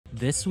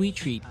This sweet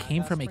treat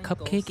came from a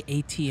Cupcake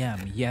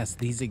ATM. Yes,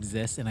 these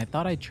exist, and I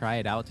thought I'd try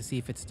it out to see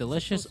if it's This is so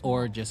delicious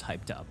or small. just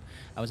hyped up.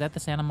 I was at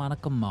the Santa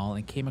Monica Mall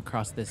and came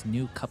across this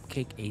new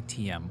Cupcake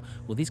ATM.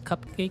 Will these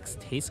cupcakes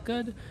taste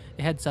good?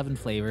 It had 7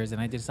 flavors,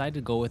 and I decided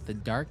to go with the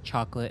dark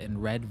chocolate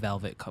and red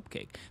velvet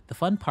cupcake. The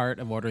fun part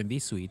of ordering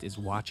these sweets is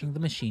watching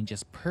the machine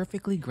just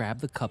perfectly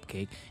grab the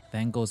cupcake,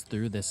 then goes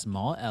through this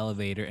small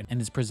elevator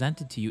and is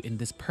presented to you in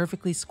this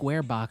perfectly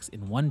square box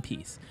in one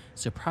piece.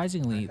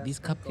 Surprisingly, these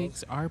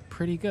cupcakes are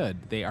pretty good.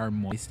 They are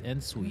moist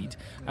and sweet.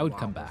 I would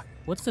come Wow. back.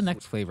 What's the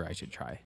next flavor I should try?